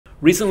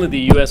Recently,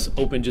 the US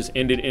Open just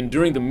ended, and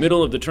during the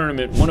middle of the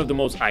tournament, one of the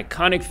most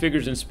iconic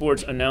figures in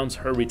sports announced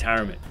her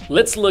retirement.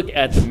 Let's look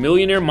at the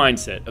millionaire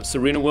mindset of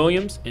Serena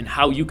Williams and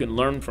how you can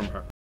learn from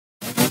her.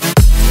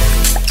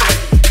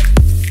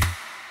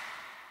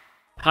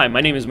 Hi,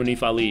 my name is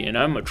Munif Ali, and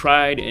I'm a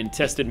tried and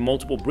tested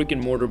multiple brick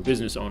and mortar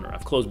business owner.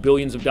 I've closed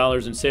billions of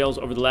dollars in sales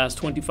over the last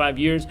 25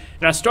 years,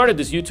 and I started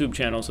this YouTube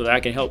channel so that I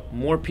can help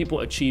more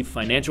people achieve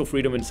financial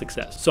freedom and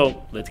success.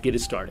 So let's get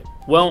it started.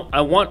 Well, I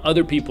want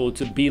other people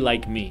to be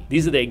like me.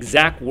 These are the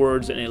exact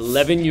words an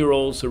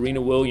 11-year-old Serena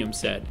Williams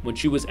said when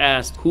she was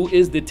asked who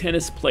is the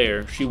tennis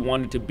player she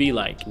wanted to be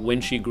like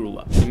when she grew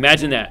up.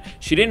 Imagine that.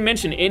 She didn't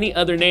mention any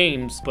other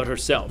names but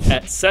herself.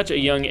 At such a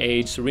young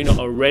age, Serena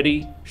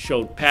already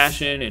showed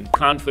passion and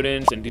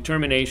confidence and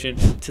determination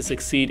to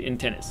succeed in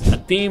tennis, a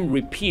theme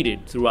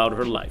repeated throughout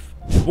her life.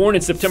 Born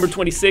in September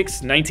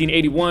 26,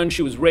 1981,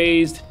 she was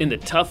raised in the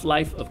tough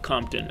life of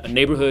Compton, a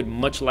neighborhood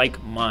much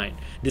like mine.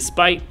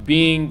 Despite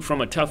being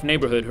from a tough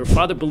neighborhood, her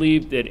father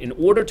believed that in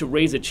order to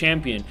raise a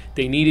champion,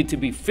 they needed to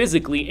be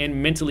physically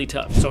and mentally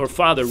tough. So her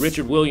father,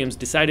 Richard Williams,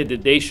 decided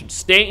that they should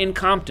stay in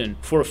Compton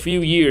for a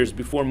few years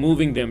before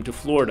moving them to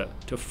Florida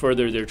to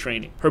further their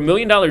training. Her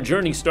million-dollar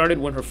journey started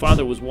when her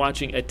father was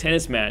watching a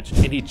tennis match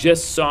and he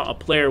just saw a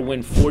player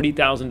win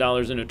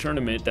 $40,000 in a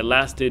tournament that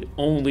lasted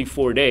only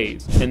 4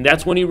 days. And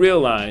that's when he realized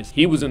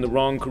he was in the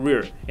wrong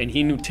career, and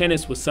he knew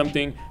tennis was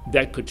something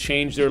that could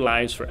change their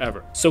lives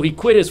forever. So he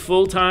quit his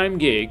full-time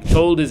gig,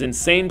 told his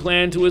insane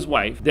plan to his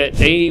wife that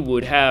they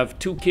would have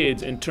 2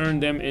 kids and turn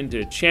them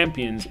into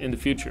champions in the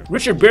future.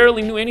 Richard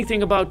barely knew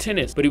anything about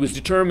tennis, but he was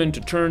determined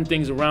to turn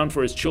things around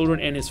for his children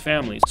and his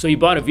family. So he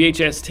bought a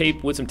VHS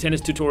tape with some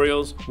tennis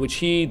tutorials, which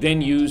he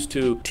then used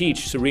to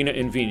teach Serena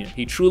and Venus.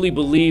 He truly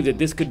believed that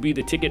this could be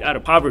the ticket out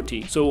of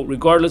poverty. So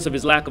regardless of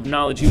his lack of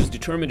knowledge, he was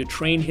determined to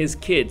train his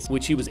kids,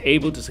 which he was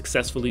able to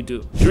successfully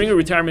do. During her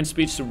retirement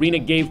speech, Serena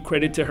gave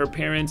credit to her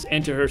parents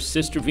and to her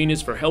sister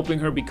Venus for helping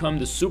her become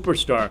the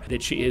superstar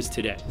that she is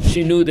today.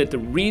 She knew that the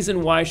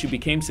reason why she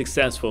became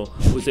successful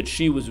was that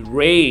she was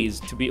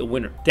raised to be a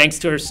winner. Thanks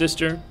to her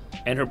sister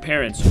and her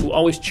parents, who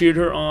always cheered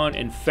her on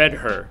and fed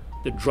her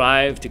the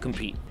drive to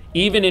compete.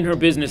 Even in her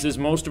businesses,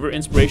 most of her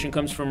inspiration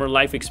comes from her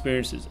life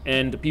experiences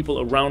and the people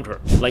around her,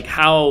 like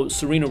how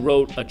Serena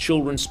wrote a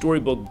children's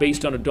storybook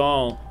based on a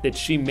doll that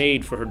she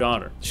made for her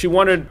daughter. She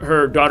wanted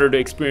her daughter to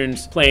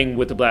experience playing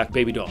with the black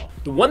baby doll.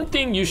 The one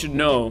thing you should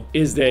know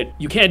is that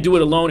you can't do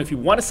it alone. If you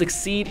want to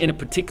succeed in a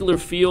particular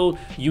field,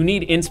 you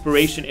need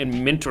inspiration and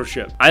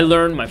mentorship. I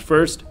learned my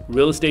first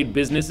real estate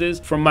businesses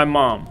from my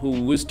mom,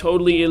 who was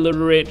totally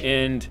illiterate,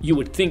 and you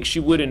would think she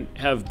wouldn't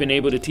have been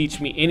able to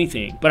teach me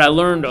anything, but I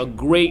learned a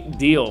great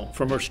deal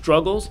from her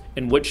struggles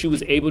and what she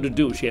was able to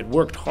do. She had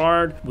worked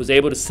hard, was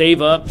able to save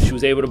up, she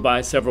was able to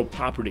buy several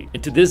properties.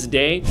 And to this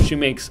day, she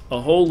makes a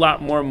whole lot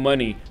more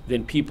money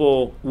than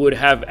people would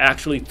have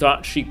actually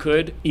thought she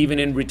could, even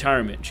in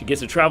retirement. She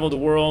gets to travel the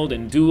world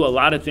and do a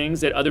lot of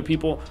things that other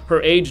people her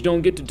age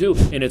don't get to do.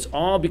 And it's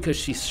all because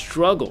she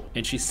struggled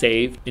and she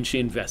saved and she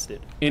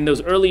invested. In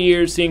those early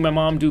years, seeing my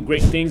mom do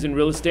great things in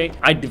real estate,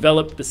 I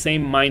developed the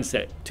same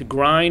mindset to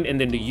grind and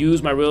then to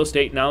use my real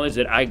estate knowledge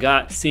that I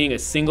got seeing a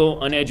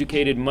single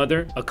uneducated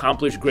mother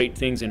accomplish great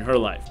things in her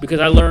life,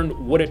 because I learned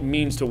what it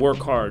means to work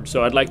hard.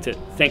 So I'd like to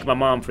thank my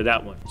mom for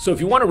that one. So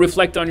if you want to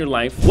reflect on your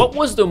life, what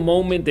was the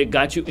moment that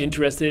got you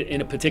interested in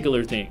a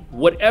particular thing?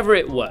 Whatever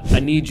it was, I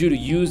need you to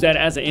use that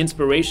as an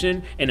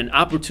inspiration and an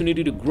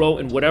opportunity to grow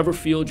in whatever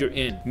field you're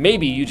in.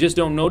 Maybe you just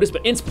don't notice,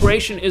 but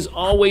inspiration is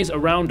always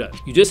around us.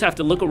 You just have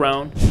to look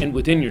around and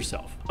within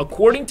yourself.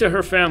 According to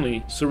her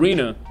family,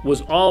 Serena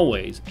was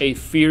always a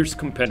fierce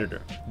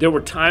competitor. There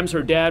were times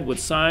her dad would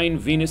sign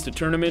Venus to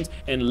tournaments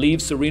and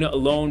leave Serena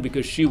alone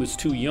because she was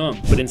too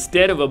young. But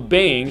instead of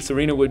obeying,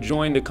 Serena would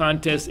join the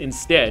contest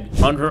instead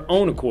on her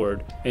own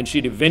accord, and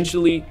she'd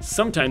eventually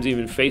sometimes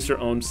even face her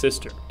own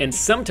sister. And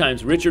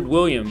sometimes Richard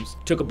Williams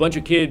took a bunch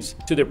of kids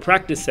to their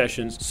practice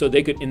sessions so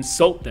they could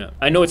insult them.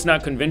 I know it's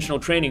not conventional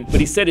training, but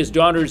he said his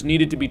daughters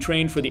needed to be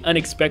trained for the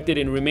unexpected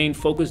and remain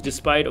focused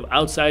despite of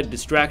outside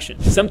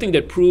distractions, something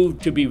that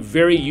proved to be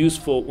very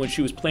useful when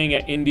she was playing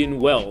at Indian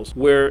Wells,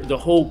 where the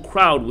whole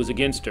crowd was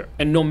against her.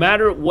 And no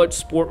matter what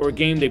sport or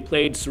game they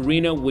played,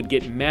 Serena would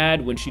get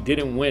mad when she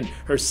didn't win.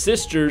 Her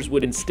sisters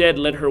would instead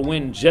let her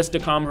win just to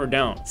calm her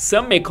down.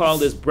 Some may call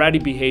this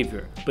bratty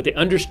behavior, but they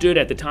understood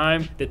at the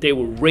time that they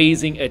were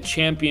raising a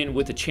champion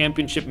with a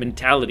championship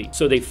mentality.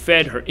 So they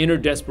fed her inner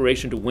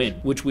desperation to win,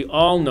 which we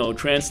all know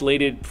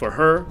translated for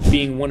her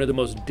being one of the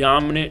most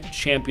dominant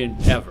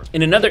champions ever.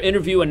 In another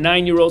interview, a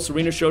 9-year-old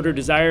Serena showed her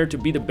desire to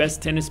be the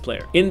best tennis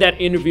player. In that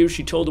interview,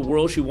 she told the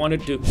world she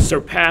wanted to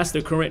surpass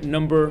the current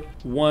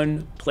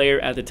 #1 player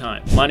at the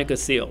time, Monica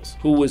Seles,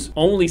 who was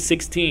only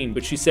 16,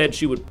 but she said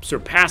she would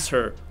surpass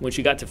her when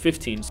she got to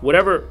 15.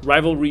 Whatever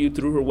rivalry you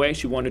threw her way,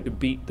 she wanted to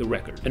beat the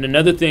record. And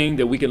another thing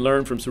that we can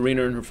learn from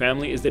Serena and her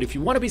family is that if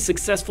you want to be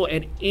successful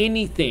at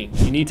anything,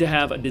 you need to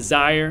have a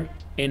desire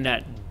and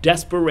that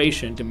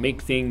desperation to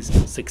make things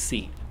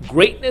succeed.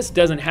 Greatness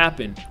doesn't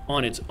happen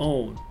on its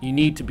own. You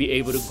need to be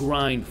able to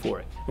grind for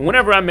it. And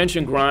whenever I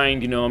mention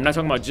grind, I'm not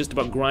talking about just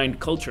about grind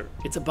culture.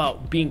 It's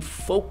about being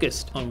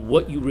focused on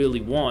what you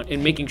really want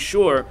and making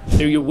sure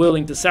that you're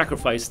willing to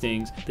sacrifice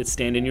things that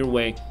stand in your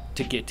way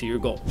to get to your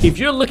goal. If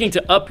you're looking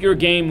to up your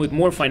game with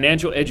more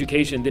financial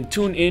education, then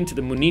tune in to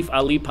the Munif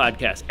Ali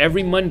podcast.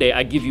 Every Monday,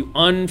 I give you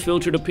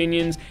unfiltered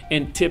opinions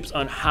and tips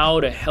on how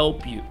to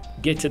help you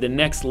get to the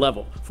next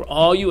level. For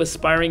all you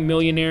aspiring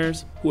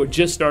millionaires who are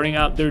just starting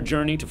out their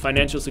journey to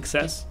financial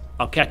success,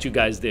 I'll catch you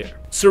guys there.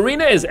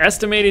 Serena is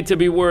estimated to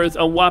be worth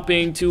a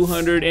whopping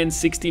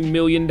 $260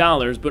 million,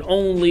 but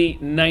only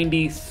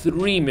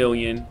 $93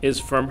 million is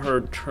from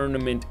her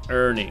tournament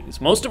earnings.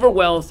 Most of her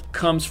wealth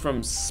comes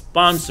from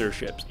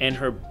sponsorships and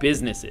her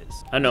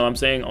businesses. I know I'm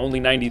saying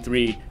only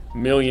 93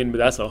 million, but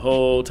that's a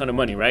whole ton of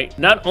money, right?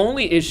 Not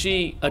only is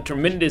she a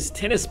tremendous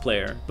tennis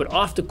player, but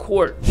off the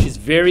court, she's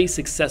very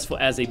successful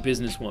as a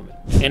businesswoman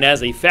and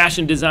as a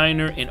fashion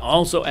designer and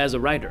also as a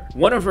writer.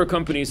 One of her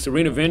companies,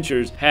 Serena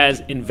Ventures,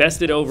 has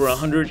invested over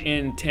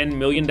 $110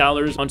 million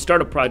on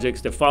startup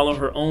projects that follow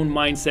her own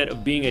mindset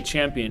of being a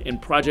champion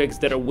and projects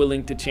that are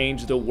willing to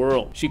change the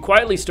world. She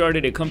quietly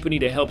started a company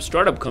to help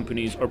startup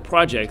companies or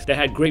projects that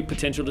had great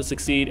potential to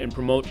succeed and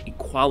promote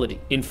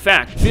equality. In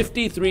fact,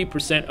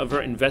 53% of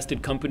her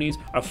invested companies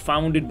are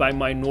founded by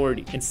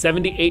minorities, and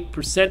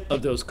 78%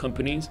 of those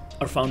companies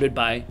are founded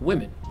by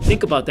women.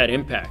 Think about that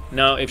impact.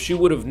 Now, if she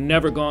would have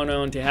never gone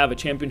on to have a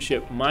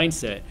championship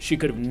mindset, she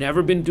could have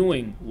never been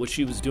doing what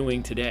she was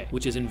doing today,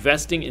 which is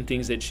investing in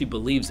things that she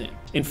believes in.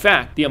 In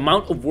fact, the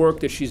amount of work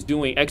that she's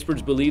doing,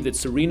 experts believe that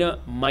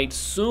Serena might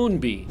soon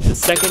be the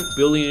second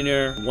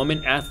billionaire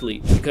woman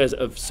athlete because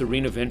of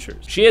Serena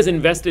Ventures. She has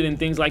invested in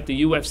things like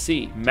the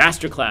UFC,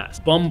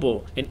 Masterclass,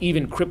 Bumble, and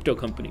even crypto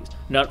companies.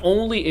 Not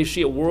only is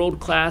she a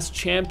world-class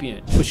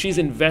champion, but she's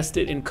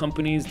invested in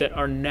companies that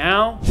are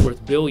now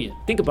worth billions.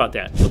 Think about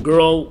that. A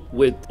girl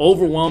with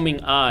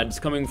overwhelming odds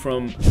coming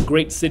from the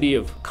great city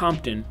of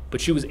Compton, but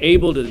she was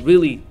able to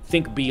really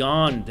think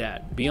beyond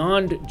that,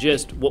 beyond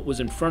just what was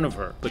in front of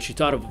her, but she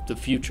thought of the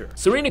future.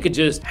 Serena could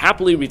just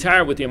happily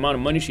retire with the amount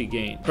of money she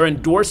gained. Her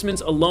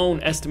endorsements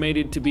alone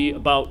estimated to be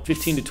about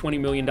 $15 to $20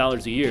 million a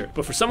year.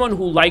 But for someone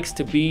who likes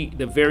to be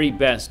the very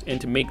best and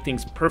to make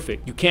things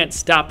perfect, you can't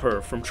stop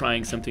her from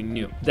trying something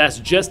new. That's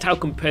just how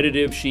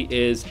competitive she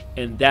is,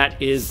 and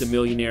that is the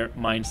millionaire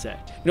mindset.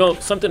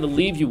 Something to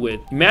leave you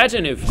with.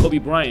 Imagine if Kobe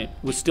Bryant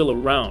was still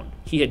around.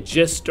 He had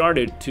just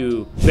started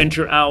to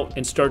venture out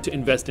and start to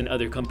invest in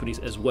other companies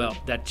as well.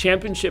 That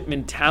championship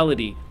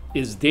mentality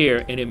is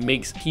there, and it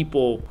makes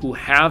people who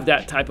have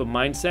that type of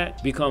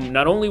mindset become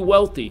not only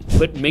wealthy,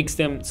 but makes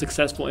them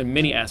successful in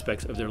many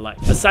aspects of their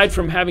life. Aside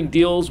from having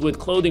deals with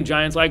clothing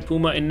giants like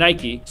Puma and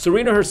Nike,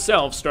 Serena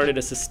herself started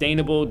a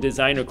sustainable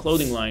designer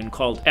clothing line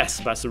called S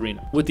by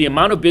Serena. With the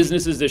amount of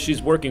businesses that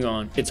she's working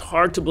on, it's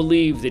hard to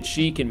believe that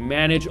she can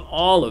manage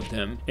all of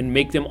them and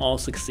make them all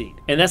succeed.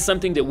 And that's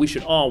something that we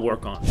should all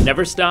work on.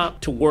 Never stop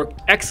to work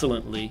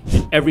excellently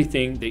in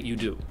everything that you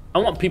do. I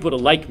want people to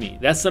like me.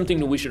 That's something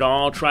that we should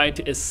all try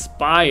to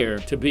aspire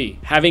to be.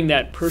 Having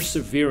that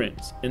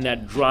perseverance and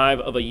that drive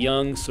of a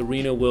young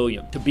Serena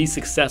Williams to be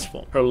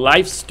successful. Her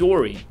life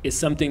story is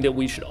something that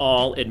we should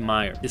all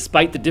admire.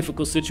 Despite the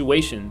difficult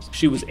situations,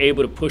 she was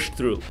able to push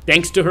through.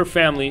 Thanks to her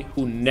family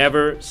who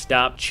never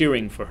stopped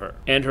cheering for her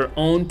and her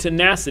own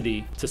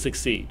tenacity to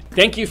succeed.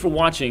 Thank you for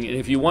watching, and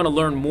if you want to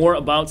learn more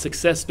about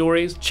success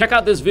stories, check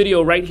out this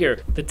video right here.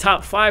 The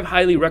top 5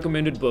 highly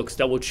recommended books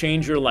that will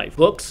change your life.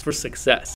 Books for success.